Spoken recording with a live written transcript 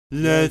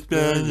Let's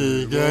play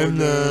the game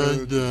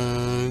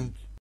legend.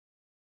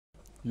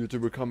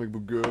 YouTuber comic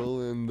book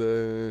girl in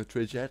the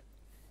trade chat.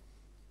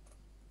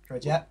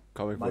 Right, yeah.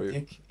 Coming for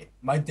you.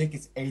 My dick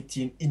is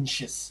 18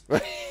 inches.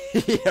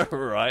 Yeah,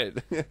 right.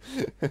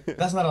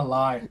 That's not a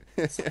lie.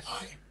 It's a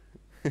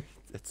lie.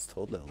 It's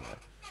totally a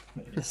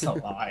lie. It's a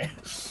lie.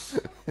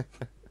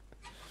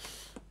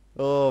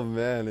 Oh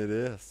man, it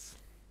is.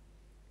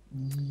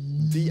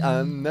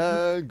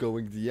 Diana,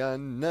 going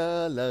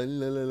Diana, la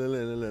la la la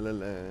la la la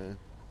la.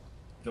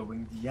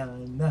 Going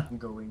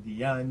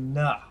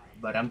Diana,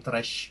 but I'm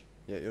trash.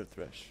 Yeah, you're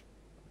trash.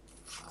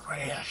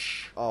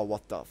 Trash. Oh,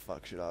 what the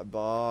fuck should I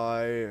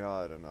buy?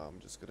 I don't know. I'm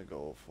just gonna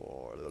go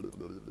for.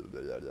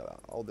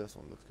 Oh, this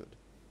one looks good.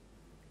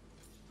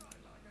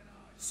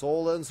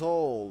 Sold and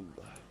sold.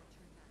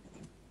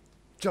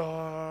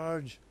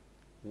 Charge.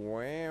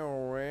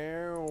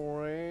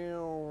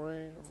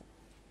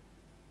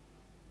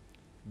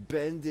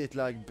 Bend it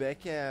like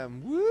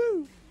Beckham.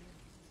 Woo.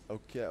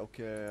 Okay,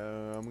 okay.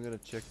 I'm gonna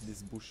check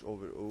this bush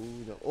over.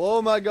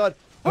 Oh my god.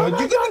 Oh, you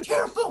gotta be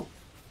careful.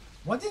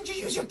 Why didn't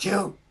you use your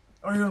Q?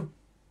 Or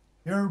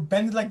you're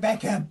bending like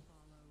Beckham.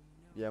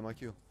 Yeah, my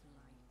Q.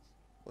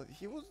 Well,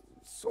 he was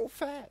so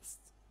fast.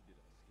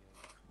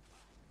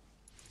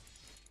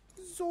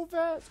 So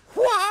fast.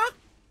 What?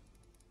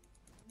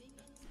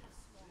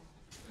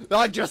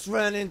 I just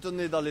ran into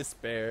Nidalee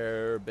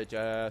Spear,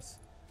 bitches.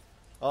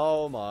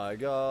 Oh my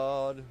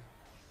god.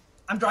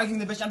 I'm dragging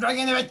the bitch. I'm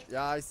dragging the bitch.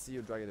 Yeah, I see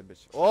you dragging the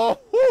bitch. Oh,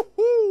 hoo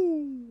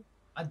hoo.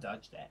 I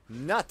dodged that.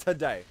 Not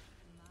today.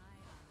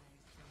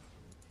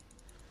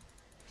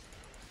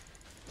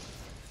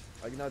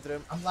 I ignited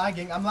him. I'm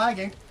lagging. I'm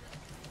lagging.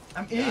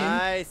 I'm in.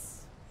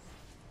 Nice.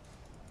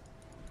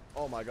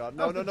 Oh my god.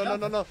 No, Oh, no, good no, no, job.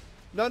 no, no.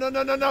 No, no,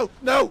 no, no, no,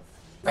 no.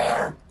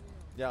 Bear.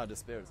 Yeah, the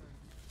spear.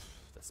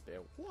 The spear.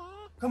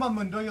 What? Come on,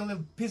 Mundo, you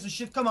little piece of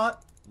shit. Come on.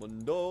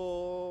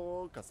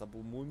 Mundo. Casa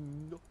bu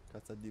mundo.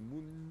 Casa di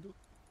mundo.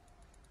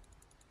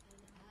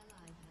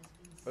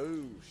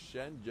 Oh,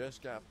 Shen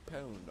just got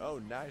pwned. Oh,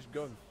 nice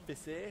gun,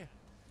 Fissy.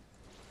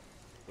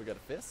 We got a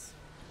fizz?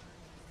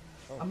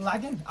 Oh, I'm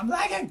lagging. I'm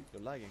lagging.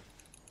 you're lagging.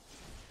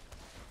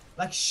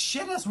 Like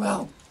shit as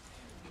well.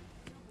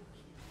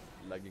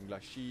 Lagging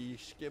like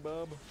shish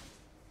kebab.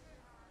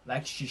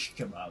 Like shish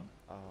kebab.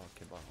 Oh,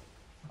 kebab.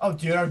 Oh,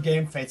 dude, our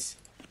game face.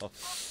 Oh.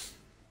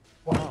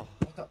 What? Oh.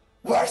 What the?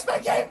 Where's my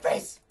game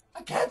face?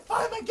 I can't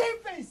find my game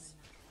face.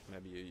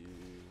 Maybe you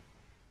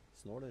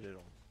snorted it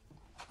all.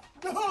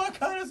 No, I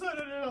can't find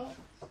it at all.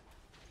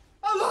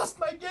 I lost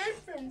my game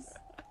face.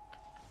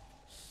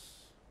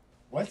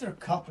 Why is there a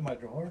cup in my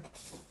drawer?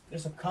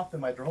 There's a cup in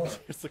my drawer.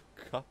 There's a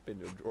cup in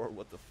your drawer,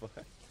 what the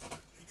fuck?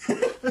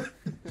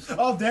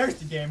 Oh, there's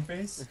the game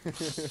face.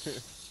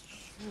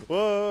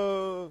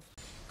 Whoa!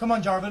 Come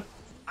on, Jarvan.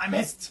 I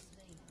missed.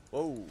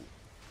 Whoa.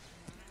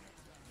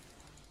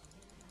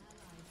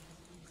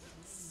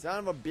 Son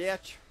of a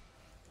bitch.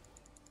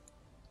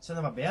 Son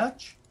of a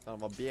bitch. Son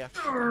of a bitch.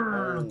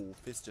 Oh,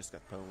 Fizz just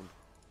got pwned.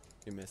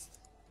 You missed.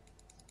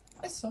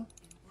 I saw.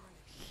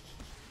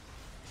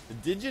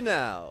 Did you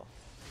now?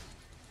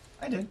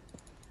 I did.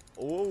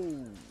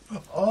 Oh.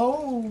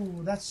 Oh,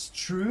 that's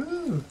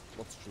true.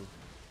 What's true?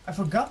 I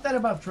forgot that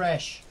about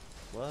trash.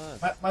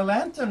 What? My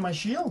lantern, my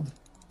shield.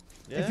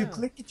 Yeah. If you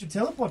click it, you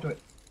teleport to it.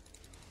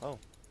 Oh.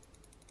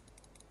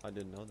 I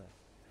didn't know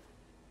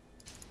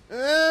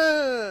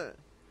that.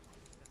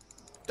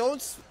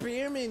 Don't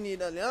spear me,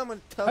 Nidalee. I'm gonna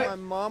tell Hey, my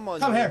mom on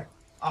Come you. here.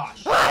 Ah,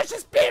 Ah, she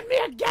speared me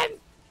again!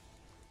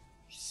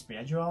 she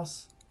spared your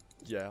ass.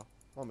 Yeah.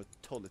 I'm gonna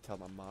totally tell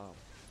my mom.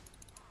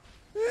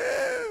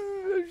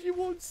 She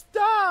won't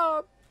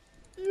stop!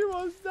 You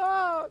won't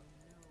stop!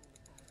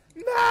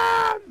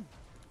 Mom!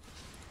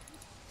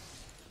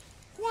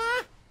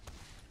 What?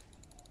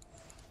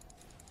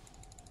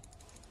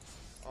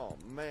 Oh,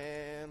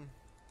 man.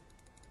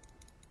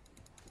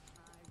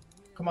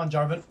 Come on,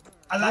 Jarvan.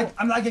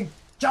 I'm lagging.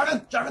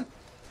 Jarvan, Jarvan.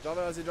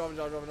 Jarvan, I see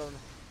Jarvan.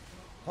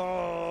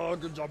 Oh,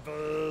 good job,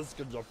 Fizz.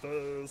 Good job,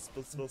 Fizz.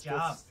 Good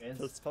job,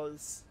 Fizz.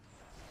 Fizz.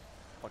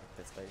 Fucking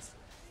Fizz face.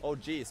 Oh,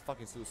 geez,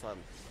 fucking suicidal.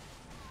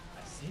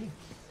 I see.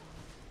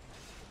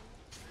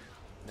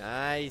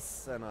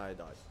 Nice, and I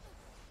died.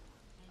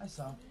 I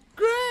saw.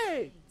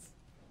 Great!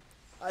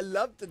 I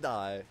love to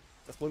die.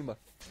 That's one of my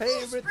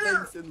favorite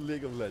Spear! things in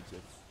League of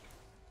Legends.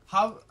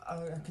 How?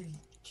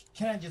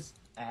 Can I just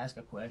ask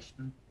a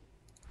question?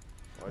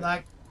 Right.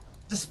 Like,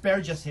 the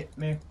spear just hit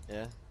me,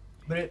 Yeah?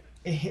 but it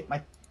hit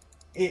my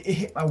it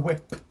hit my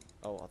whip.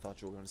 Oh, I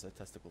thought you were gonna say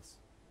testicles.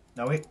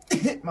 No, it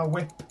hit my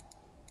whip.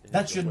 It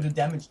That hit your shouldn't do whip.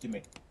 damage to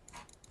me.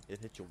 It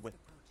hit your whip.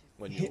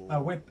 When It you hit my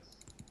whip.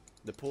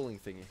 The pulling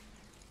thingy.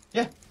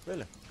 Yeah,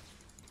 Really?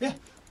 yeah.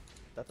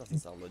 That doesn't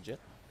sound legit.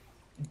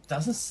 It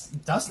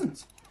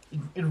doesn't.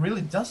 It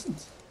really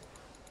doesn't.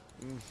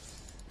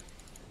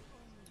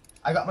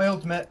 I got my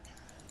ultimate.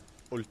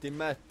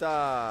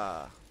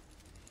 Ultimata!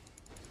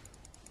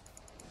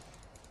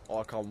 Oh,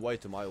 I can't wait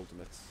till my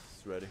ultimate's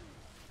ready.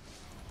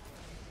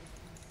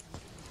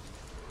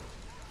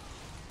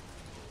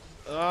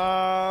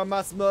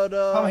 Mass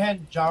murder! Come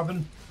ahead,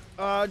 Jarvan.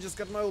 I just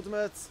got my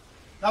ultimate.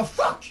 Now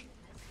fuck!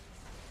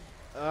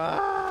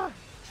 Ah!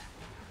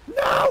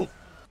 No!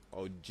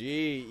 Oh,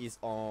 G is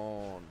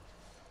on.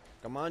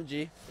 Come on,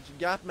 G. What you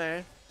got,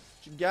 man?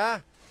 What you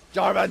got?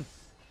 Jarvan!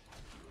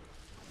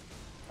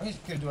 I'm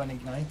just gonna do an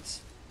ignite.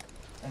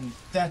 And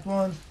that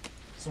one.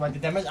 So I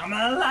did damage. I'm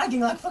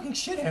lagging like fucking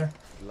shit here.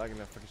 Lagging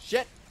like fucking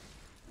shit.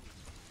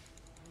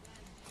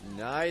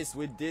 Nice,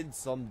 we did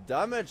some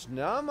damage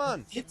now,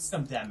 man. Did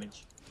some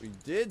damage. We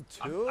did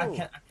too. I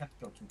can't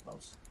go too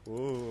close.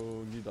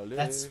 Oh, Nidale.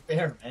 That's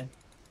fair, man.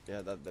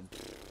 Yeah, that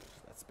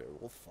spear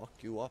will fuck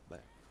you up, man.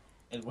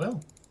 It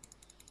will.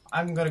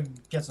 I'm gonna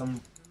get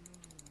some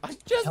I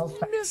just health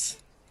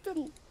missed. packs.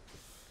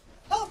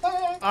 Health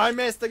packs! I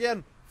missed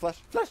again. Flash,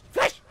 flash,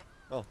 flash.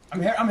 Oh,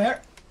 I'm here, I'm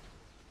here.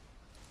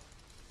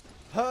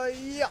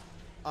 hiya!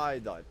 I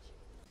died.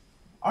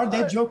 Are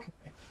they joking?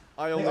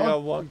 I only are-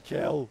 got one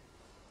kill.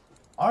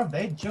 Are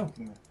they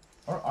joking?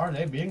 Or are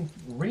they being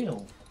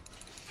real?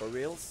 For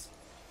reals?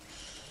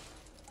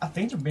 I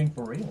think they're being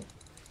for real.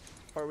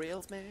 For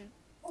reals, man.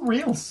 For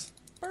reals.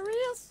 For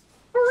reals?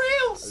 For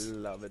I reals.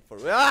 love it for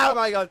real. Oh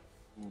my god!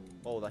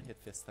 Oh, that hit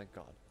Fizz, thank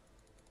god.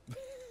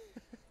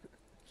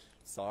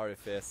 Sorry,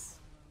 Fizz.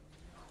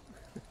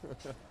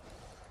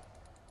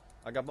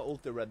 I got my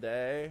ulti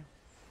ready.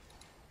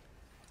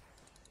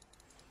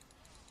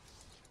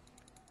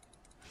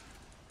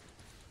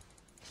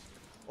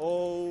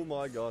 Oh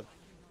my god.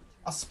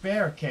 A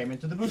spear came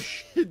into the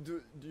bush.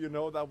 do you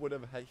know that would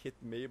have hit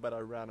me, but I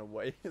ran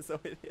away, so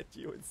it hit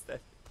you instead.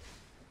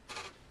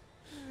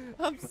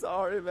 I'm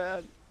sorry,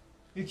 man.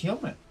 You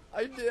killed me.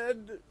 I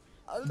did.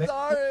 I'm Ba-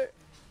 sorry.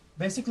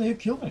 Basically, you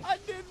killed me. I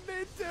didn't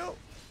mean to.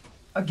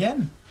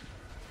 Again.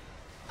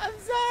 I'm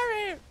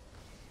sorry.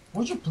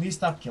 Would you please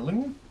stop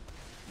killing me?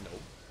 No,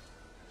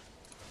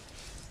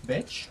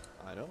 Bitch.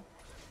 I know.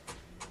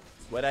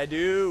 It's what I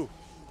do.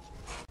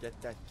 Get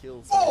that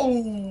kill.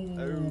 Oh!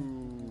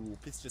 Oh,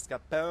 Fizz just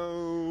got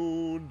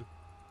pwned.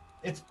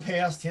 It's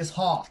past his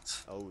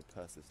heart. Oh, it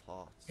passed his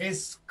heart.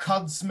 His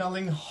cod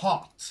smelling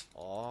hot.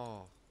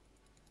 Oh,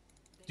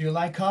 Do you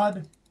like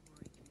cod?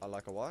 I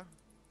like a what?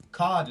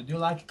 Cod. Do you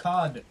like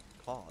cod?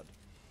 Cod.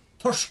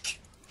 Torsk.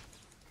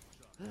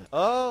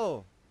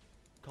 Oh,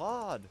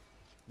 cod.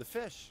 The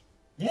fish.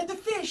 Yeah, the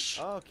fish.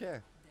 Oh, okay.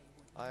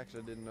 I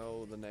actually didn't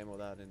know the name of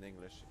that in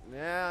English.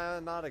 Yeah,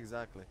 not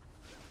exactly.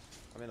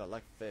 I mean, I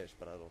like fish,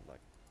 but I don't like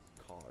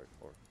cod.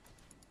 Or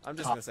I'm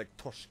just Cod. gonna say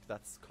torsk.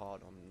 That's cod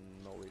on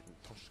Norwegian.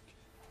 Torsk.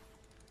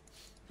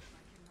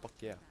 Fuck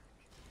yeah.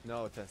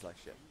 No, it tastes like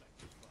shit.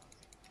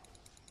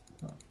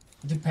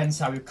 Depends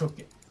how you cook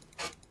it.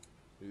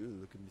 Ooh,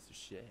 look at Mr.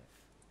 Chef.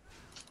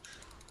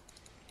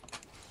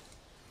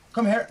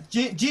 Come here.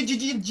 G in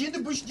the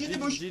bush. G in the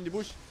bush. G in the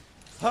bush.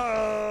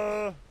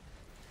 Ha!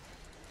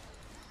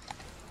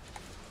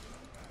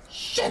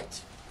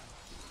 Shit.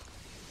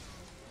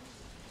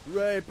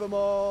 Rape them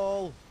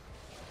all!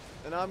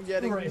 And I'm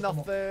getting Rape 'em all.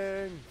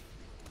 nothing!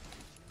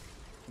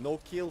 No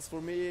kills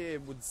for me,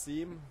 it would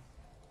seem.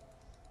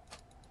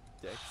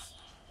 Dex.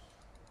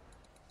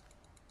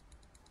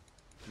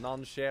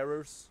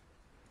 Non-sharers.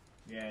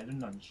 Yeah, the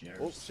non-shares.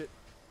 Oh shit.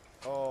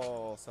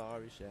 Oh,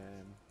 sorry,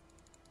 Shan.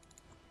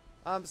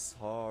 I'm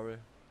sorry.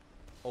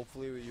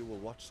 Hopefully you will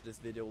watch this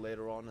video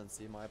later on and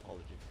see my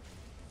apology.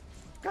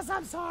 Cause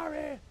I'm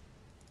sorry!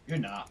 You're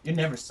not. You're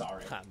never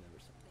sorry. I'm never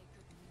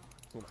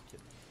sorry. Who am I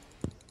kidding?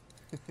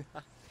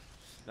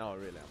 No,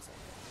 really, I'm sorry.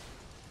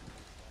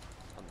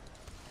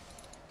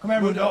 Come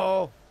here, Mundo.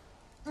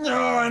 No! No,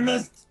 I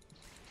missed.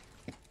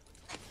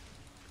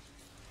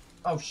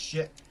 Oh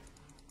shit.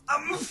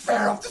 I'm a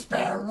fair of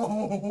despair.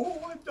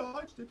 Oh, I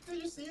dodged it.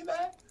 Did you see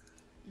that?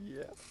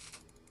 Yeah.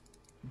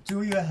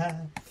 Do you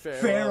have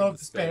Fair of of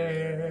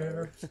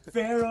despair?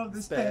 Fair of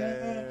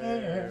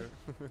despair.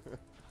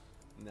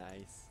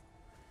 Nice.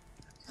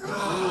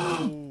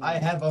 I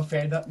have a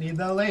fair that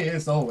needle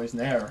is always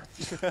near.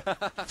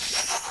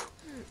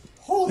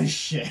 Holy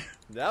shit.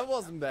 That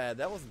wasn't bad.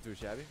 That wasn't too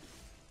shabby.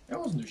 That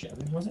wasn't too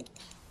shabby, was it?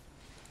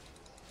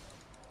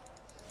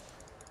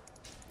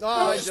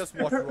 Oh, I just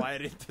walked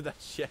right into that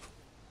shit.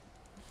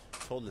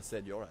 Totally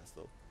said your ass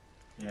though.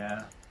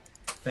 Yeah.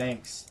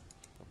 Thanks.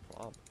 No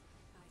problem.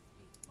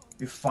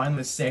 You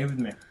finally saved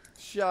me.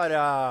 Shut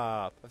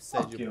up! I've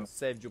Fuck you.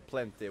 saved you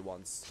plenty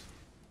once.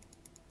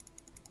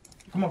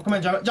 Come on,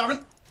 Jarvan. Jarvan!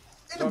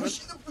 In the Jarvan?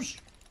 bush, in the bush.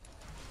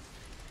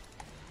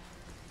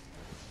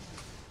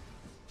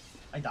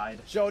 I died.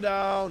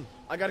 Showdown!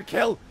 I got a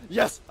kill!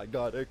 Yes! I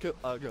got a kill!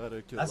 I got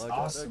a kill! That's I got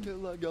awesome. a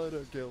kill! I got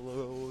a kill!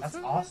 Oh, That's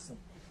sorry. awesome.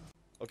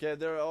 Okay,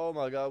 they're. Oh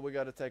my god, we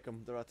gotta take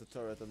them. They're at the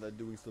turret and they're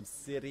doing some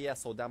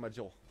serious damage.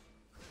 Oh.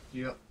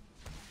 Yeah.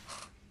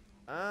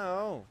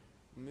 Ow!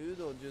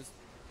 Mudo just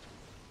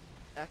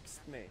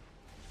axed me.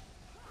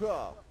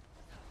 Huh.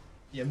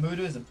 Yeah, Mudo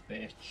is a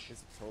bitch.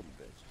 He's a total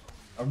bitch.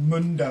 Or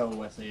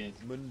Mundo, as it is.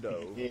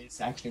 Mundo. It's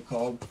actually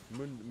called.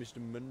 Mr.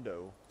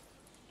 Mundo.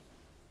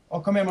 Oh,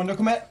 come here, Mundo,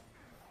 come here.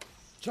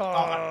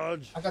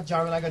 Charge! I got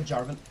Jarvan, I got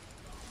Jarvan.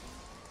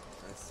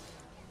 Nice.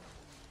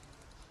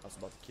 I was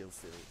about to kill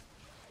Siri.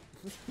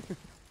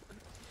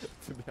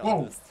 To be Whoa.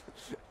 honest.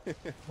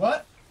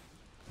 What?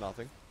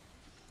 Nothing.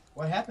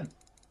 What happened?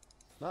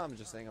 No, I'm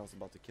just saying I was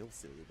about to kill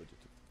Silly, but you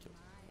took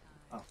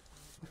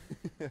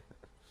the kill.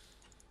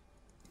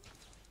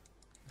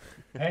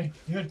 Hey,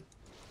 dude.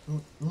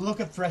 Look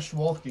at Fresh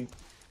walking.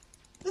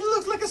 It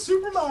looks like a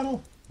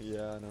supermodel.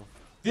 Yeah, I know.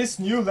 This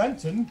new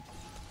lantern.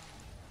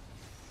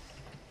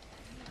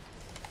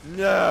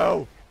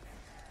 No!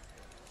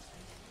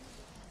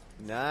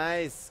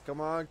 Nice!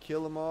 Come on,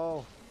 kill them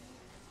all.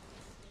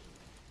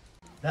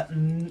 That.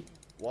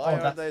 Why Oh,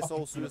 are that they so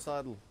fucking-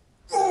 suicidal?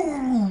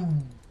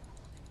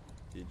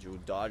 Did you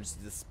dodge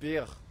the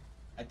spear?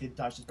 I did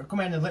dodge this. Come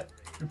here, little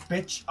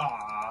bitch.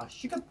 Ah,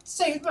 she got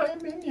saved by a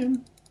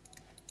minion.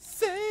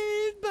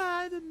 Saved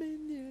by the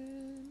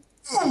minion.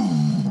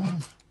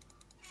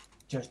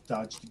 Just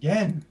dodged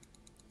again.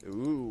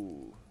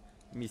 Ooh.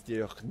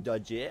 Mr.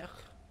 Dodger.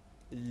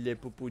 Le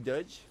Poupou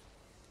Dodge.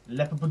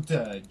 Leopard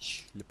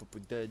dodge. Le Poupou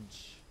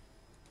Dodge.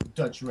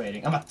 Dodge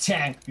rating. I'm a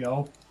tank,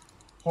 yo.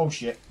 Oh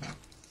shit.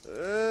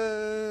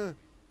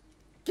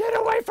 Get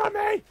away from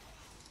me!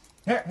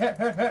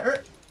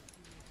 Here.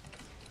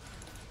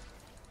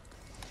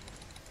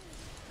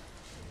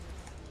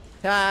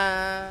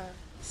 Ah.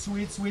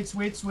 Sweet.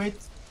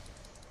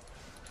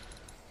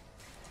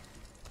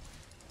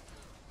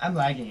 I'm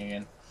lagging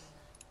again.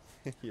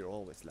 You're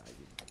always lagging.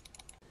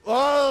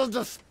 Oh,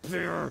 the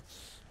spear!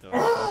 The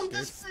Oh, fucking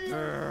the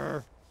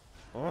spear!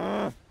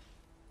 Oh.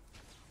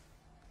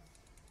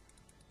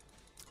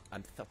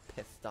 I'm so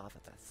pissed off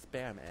at that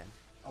spear, man.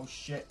 Oh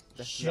shit.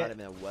 That's not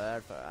even a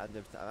word for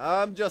it.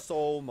 I'm just,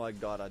 oh my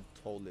god, I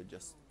totally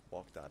just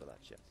walked out of that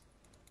shit.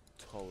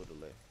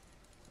 Totally.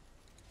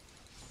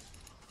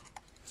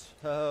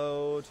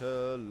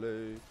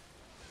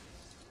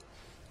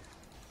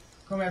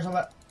 Come here,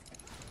 somebody.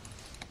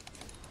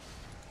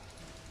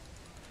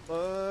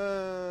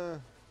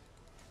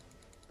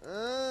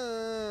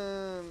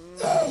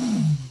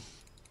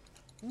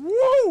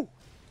 Woo!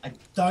 I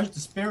dodged the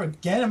spear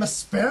again. I'm a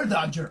spear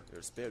dodger.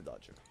 You're a spear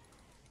dodger.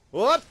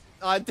 What?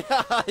 I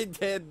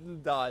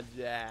didn't dodge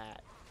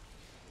that.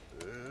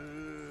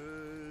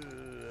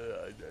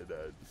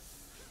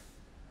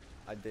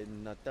 I did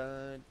not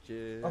dodge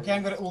it. Okay,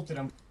 I'm gonna ulti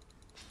them.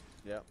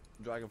 Yeah,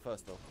 dragon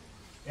first though.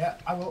 Yeah,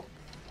 I will.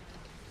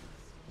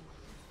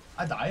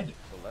 I died.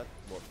 Well, that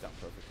worked out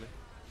perfectly.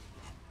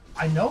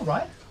 I know,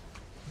 right?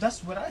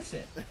 That's what I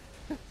said.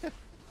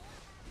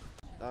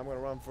 I'm gonna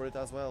run for it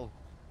as well.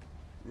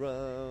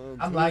 Run.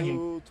 I'm to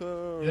lagging.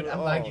 turn. Dude, I'm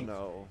oh, lagging.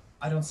 No.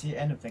 I don't see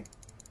anything.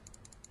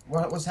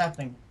 What's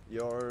happening?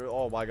 You're.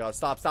 Oh my god!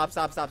 Stop!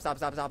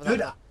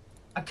 Dude,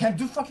 I can't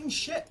do fucking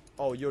shit.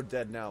 Oh, you're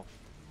dead now.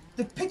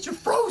 The picture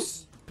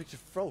froze. Picture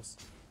froze.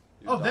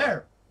 You Oh, died.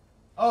 there.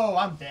 Oh,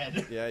 I'm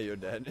dead. Yeah, you're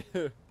dead.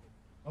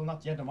 Well,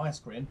 not yet on my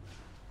screen.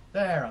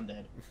 There, I'm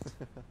dead.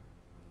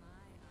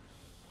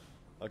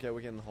 Okay,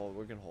 we can hold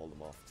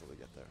them off till we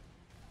get there.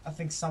 I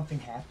think something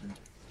happened.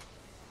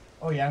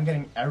 Oh yeah, I'm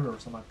getting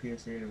errors on my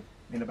PS3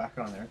 in the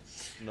background there.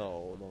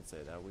 No, don't say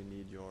that. We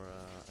need your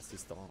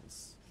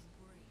assistance.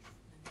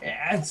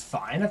 Yeah, it's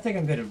fine. I think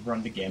I'm gonna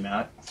run the game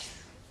out.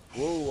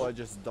 Whoa! I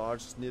just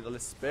dodged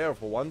needless spear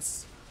for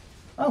once,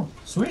 Oh,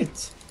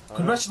 sweet.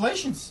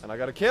 Congratulations. and I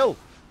got a kill.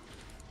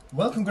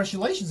 Well,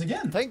 congratulations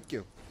again. Thank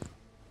you.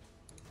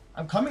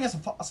 I'm coming as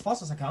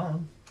fast as I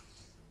can.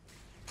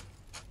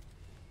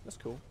 That's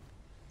cool.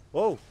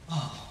 Whoa!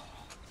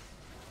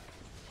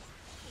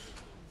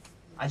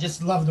 I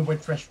just love the way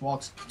Fresh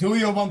walks. Do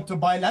you want to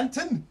buy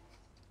lantern?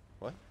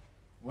 What?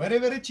 Very,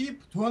 very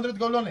cheap. 200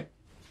 gold only.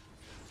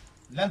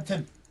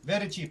 Lantern.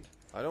 Very cheap.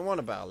 I don't want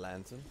to buy a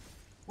lantern.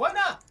 Why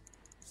not?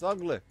 It's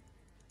ugly.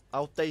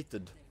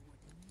 Outdated.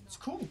 It's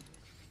cool.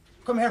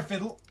 Come here,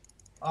 Fiddle.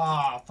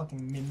 Ah,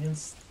 fucking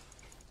minions.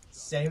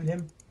 Saved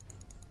him.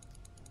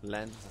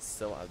 Lanterns are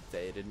so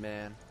outdated,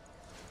 man.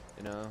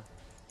 You know.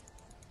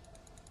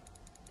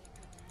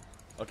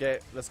 Okay,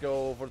 let's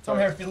go for the Come turn.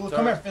 here, Fiddle.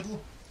 Come here,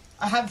 Fiddle.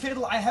 I have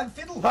Fiddle. I have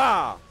Fiddle.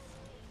 Ha!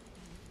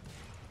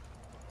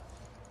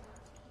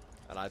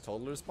 And I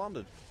totally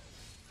responded.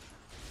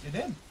 You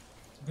did.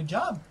 Good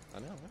job. I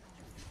know,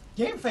 right?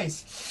 Game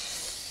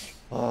face.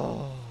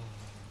 Oh.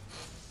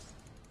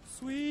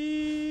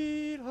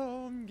 Sweet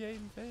home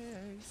game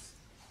face.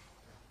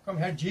 Come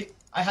here, G.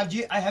 I have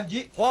G. I have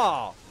G.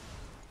 Wow.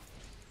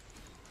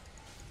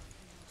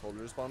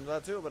 Totally responded to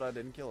that too, but I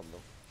didn't kill him though.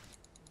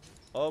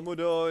 Oh,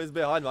 Mudo is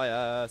behind my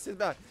ass. He's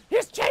back.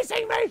 He's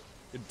chasing me!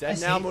 You're dead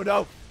I now, see.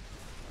 Mudo.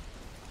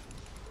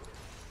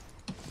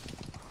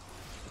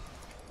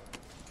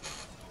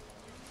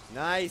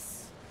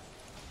 Nice.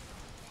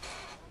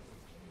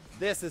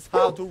 This is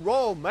how to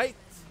roll, mate.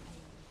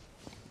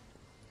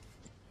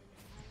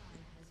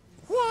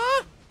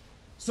 What?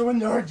 So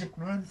energetic,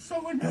 man.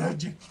 So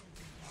energetic.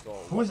 So,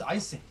 Who is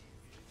Icy?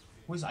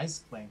 Who is Ice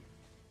playing?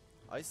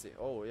 Icy.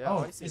 Oh, yeah, Oh,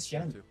 Icy it's is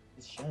Shen Shen. too.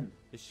 It's Shen.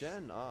 Is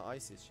Shen?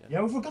 Icy is Shen.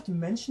 Yeah, we forgot to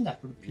mention that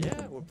for the people.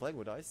 Yeah, we're playing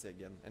with Icy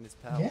again, and his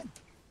pal. Yeah.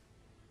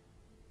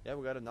 Yeah,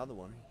 we got another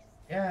one.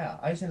 Yeah,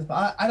 Ice is.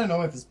 I don't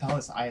know if his pal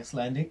is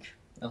Icelandic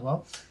as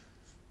well.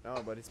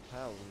 No, but his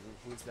pal.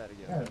 Who's that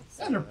again? Yeah, It's,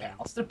 they're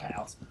pals. They're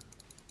pals.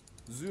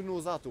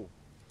 Zunozato.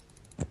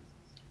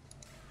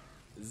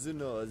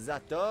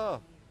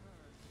 Zunozato.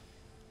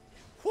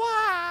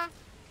 Wah!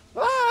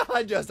 Ah,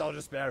 I just dodged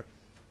a spare.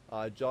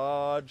 I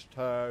dodged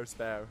her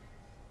spare.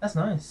 That's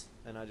nice.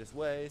 And I just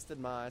wasted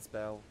my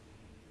spell.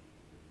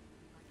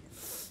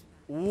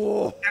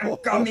 Whoa! I'm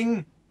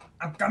coming.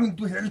 I'm coming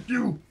to help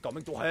you.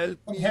 Coming to help.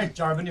 Come here,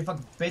 Jarvan, you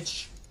fucking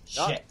bitch.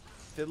 Ah, Shit.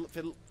 Fiddle,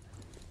 fiddle.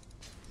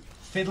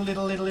 Fiddle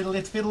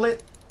it, fiddle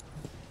it.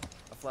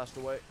 I flashed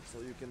away so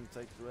you can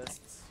take the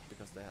rest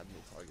because they had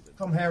me targeted.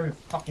 Come here, you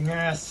fucking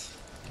ass.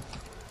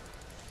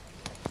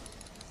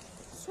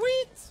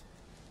 Sweet!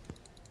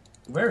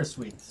 Very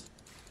sweet.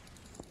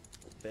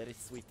 Very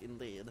sweet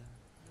indeed.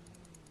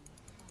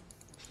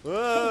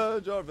 Ah,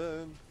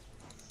 Jarvan!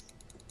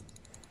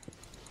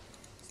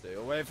 Stay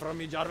away from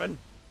me, Jarvan!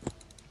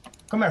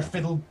 Come here,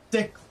 fiddle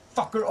dick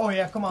fucker. Oh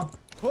yeah, come on.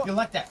 Huh. You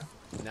like that?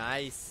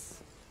 Nice!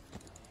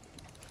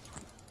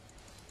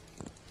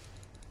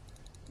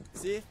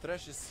 See,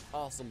 Thresh is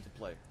awesome to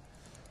play.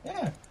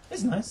 Yeah,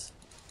 it's nice.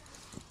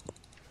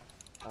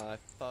 I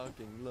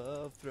fucking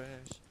love Thresh.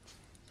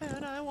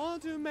 And I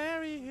want to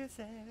marry his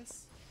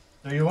ass.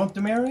 Do you want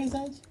to marry his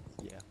ass?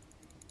 Yeah.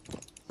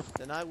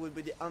 Then I would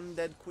be the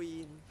undead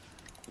queen.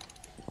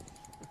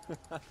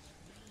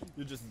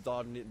 You just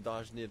dodge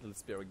needle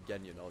spear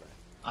again, you know that.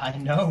 I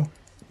know.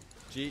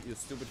 Gee, you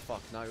stupid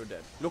fuck, now you're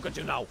dead. Look at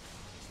you now!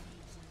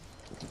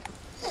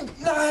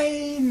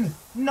 Nein!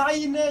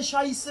 Nein,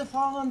 Scheiße,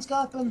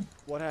 Fahnenskapen.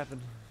 What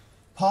happened?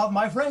 Pardon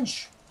my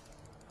French.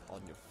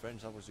 On your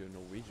French, that was your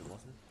Norwegian,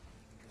 wasn't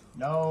it?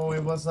 No,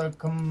 it was a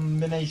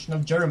combination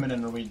of German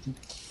and Norwegian.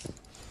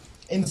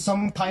 In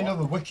some kind of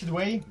a wicked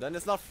way. Then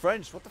it's not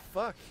French, what the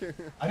fuck?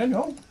 I don't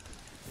know.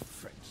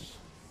 French.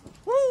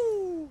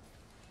 Woo!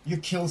 You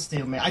kill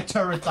steal me. I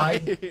turret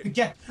dive to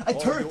get. I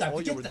turret dive to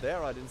you get were that.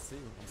 there, I didn't see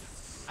you.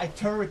 I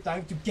turret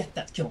dive to get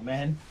that kill,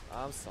 man.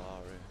 I'm sorry.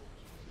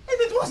 And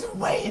it wasn't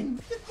Wayne.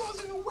 It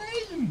wasn't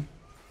Wayne.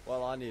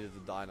 Well, I needed to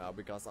die now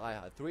because I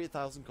had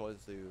 3,000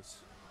 coins to use.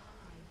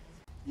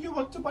 You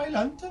want to buy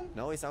lantern?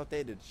 No, it's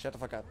outdated. Shut the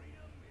fuck up.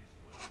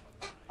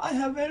 I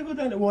have very good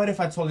lantern. What if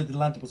I told you the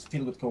lantern was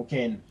filled with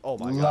cocaine? Oh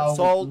my god.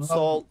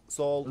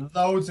 Sold.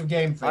 Loads of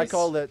game face. I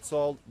called it.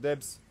 Sold.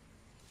 Dibs.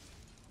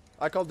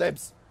 I called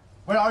dibs.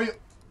 Where are you?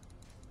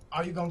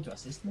 Are you going to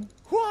assist me?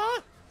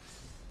 What?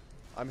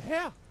 I'm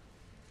here.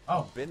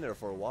 Oh. Been there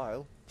for a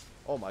while.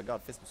 Oh my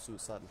god, Fizz was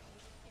suicidal.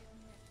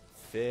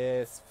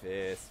 Fizz.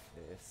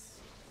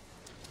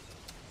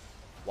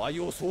 Why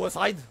you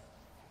suicide?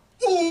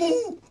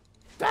 Ooh!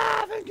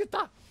 Dæven,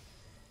 gutta!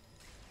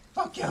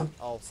 Fuck you!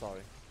 Oh,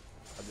 sorry.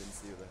 I didn't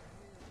see you there.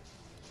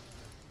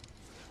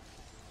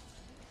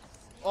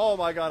 Oh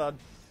my god,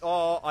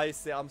 oh,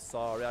 Icy, I'm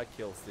sorry, I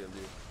kill steal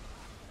you.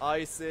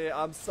 Icy,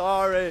 I'm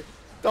sorry!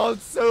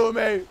 Don't sue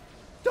me!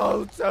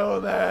 Don't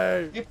sue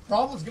me! He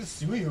probably gonna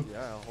sue you.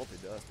 Yeah, I hope he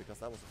does, because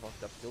that was a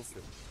fucked up kill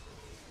steal.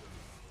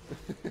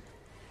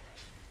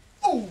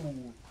 Oh!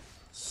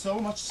 So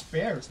much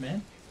spares,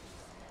 man.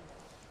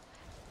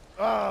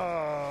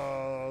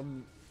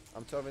 I'm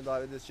turret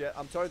diving this shit.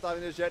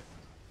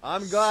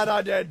 I'm glad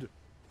I did.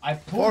 I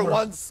pulled For her.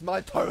 once,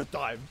 my turret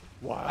dive.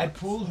 Wow. I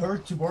pulled her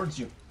towards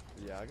you.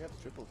 Yeah, I got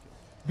a triple kill.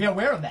 Be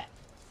aware of that.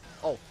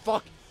 Oh,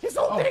 fuck. He's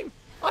ulting.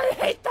 I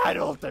hate that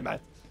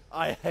ultimate.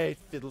 I hate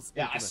Fiddle's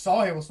Yeah, I ultimate.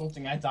 saw he was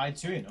ulting. I died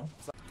too, you know.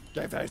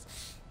 Game face.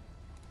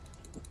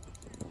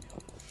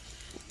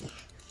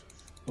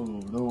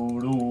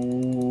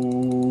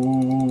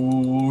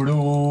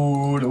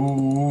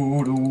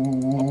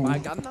 My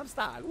Gangnam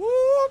Style.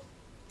 Whoop.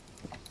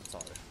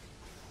 Sorry.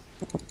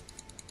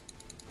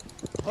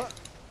 Huh.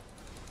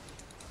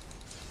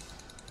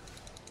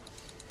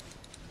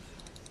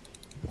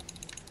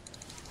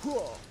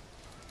 Whoa.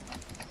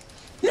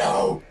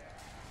 No!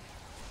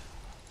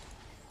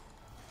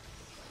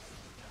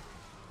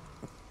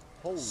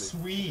 Holy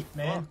Sweet,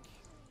 man.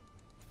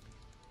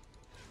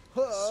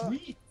 Huh.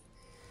 Sweet.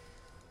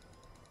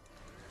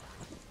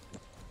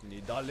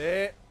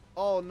 Nidale.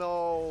 Oh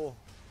no.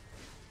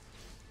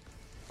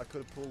 I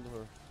could have pulled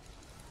her,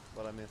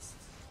 but I missed.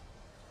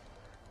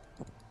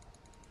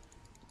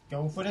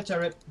 Go for the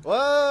turret.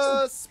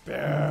 Oh,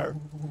 spare.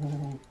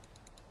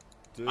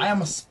 Dude, I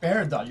am a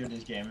spare dodger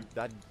this game.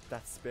 that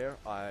spare.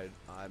 I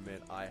mean,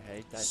 I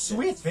hate that.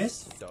 Sweet shit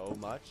Fizz. so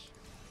much.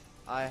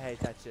 I hate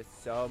that shit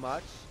so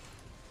much.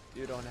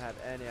 You don't have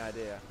any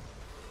idea.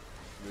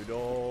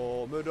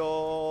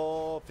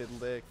 Mudo, fiddle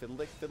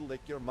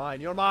dick, you're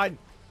mine.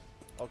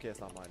 Okay, it's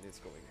not mine. It's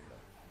going in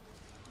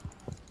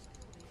there.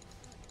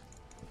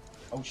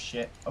 Oh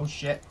shit. Oh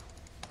shit.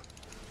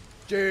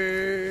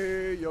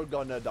 Gee, you're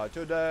gonna die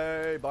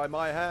today by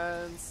my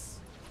hands.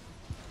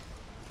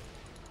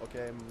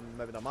 Okay,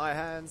 maybe not my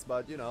hands,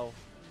 but you know,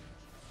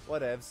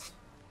 whatevs.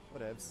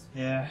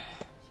 Yeah.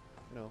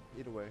 You know,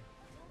 either way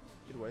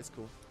it's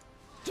cool.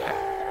 Gee!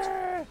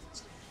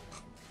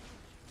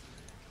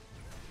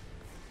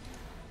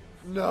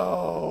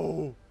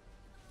 No,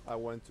 I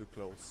went too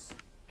close.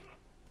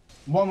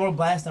 One more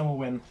blast and we'll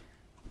win.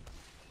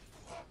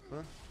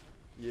 Huh?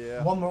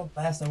 Yeah. One more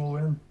blast and we'll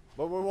win.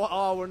 But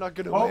we're not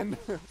gonna Oh. win.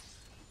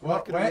 We're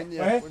not gonna Wait, win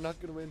yet. wait. We're not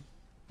gonna win.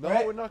 No,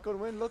 Wait. we're not gonna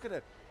win. Look at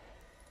it.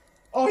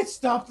 Oh, it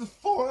stopped at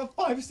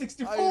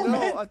 564, I know.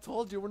 man. I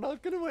told you we're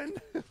not gonna win.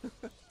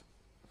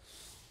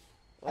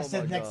 Oh I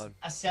said my next. God.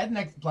 I said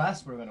next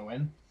blast we're gonna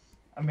win.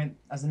 I mean,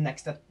 as a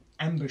next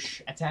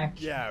ambush attack.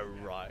 Yeah,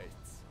 right.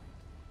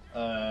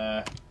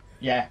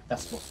 Yeah,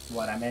 that's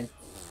what I meant.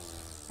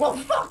 Well,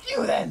 fuck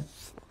you then.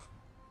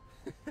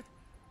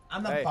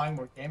 I'm not Hey. buying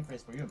more game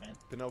face for you, man.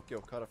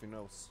 Pinocchio, cut off your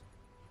nose.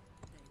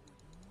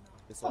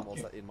 It's Fuck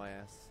almost you. in my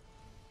ass.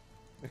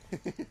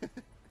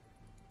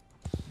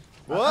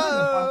 I'm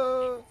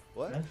Whoa!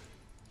 What? Man.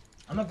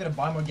 I'm not gonna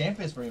buy more game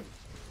face for you.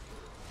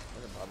 I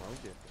can buy my own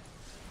game.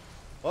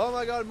 Oh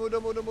my God,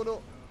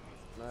 Mudo.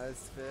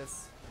 Nice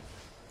fist.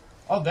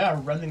 Oh, they are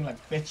running like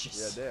Yeah,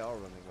 bitches. they are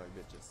running like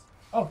bitches.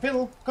 Oh,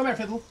 Fiddle, come here,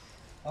 Fiddle.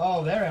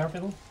 Oh, there you are,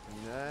 Fiddle.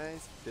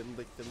 Nice.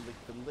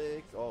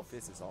 Fiddle-lick. Oh,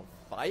 fist is on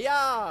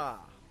fire!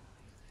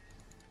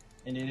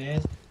 And it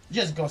is.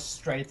 Just go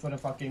straight for the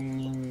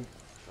fucking.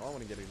 Oh, I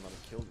want to get another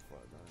kill before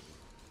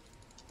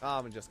I die.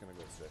 I'm just gonna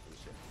go straight for the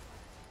shit.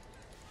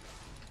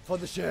 For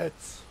the shit!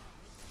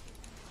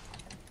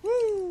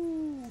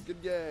 Woo!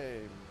 Good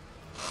game.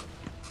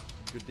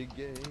 Good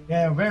game.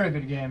 Yeah, very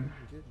good game.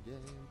 Good game.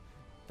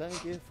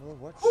 Thank you for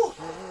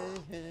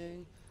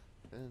watching.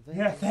 And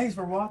Yeah, thanks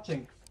for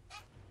watching.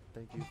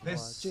 Thank you for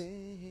This-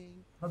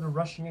 watching. Another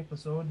rushing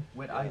episode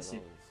with Yeah, Icy.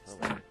 that was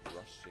a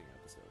rushing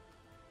episode.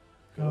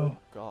 Oh, Good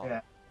God.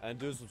 yeah. And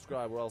do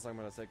subscribe or else I'm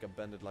gonna take a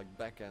bended like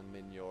backhand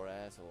in your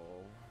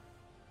asshole.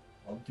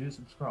 Well, do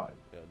subscribe.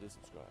 Yeah, do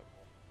subscribe.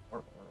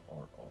 Or.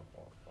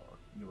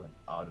 You went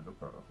out of the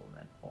protocol,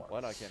 man. Or.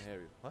 What? I can't hear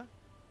you. What?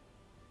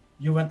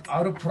 You went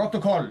out of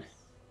protocol.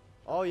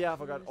 Oh yeah, I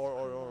forgot.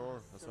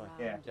 Or. That's right.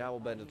 Yeah. Yeah, I will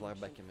bend it like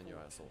Beckham in your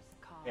asshole.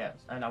 Yes,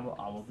 and I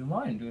will do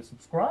mine. Do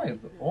subscribe.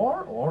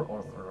 Or.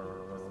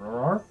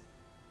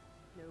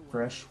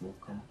 Fresh will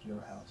come to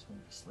your house when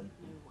you're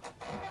sleeping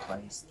and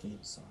play his theme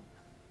song.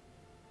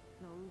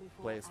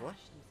 Plays what?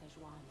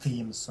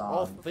 Theme Oh,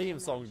 song. theme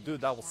song,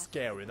 dude. That was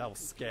scary. That was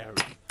scary.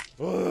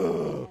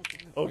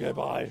 Okay,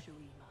 bye.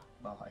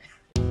 Bye.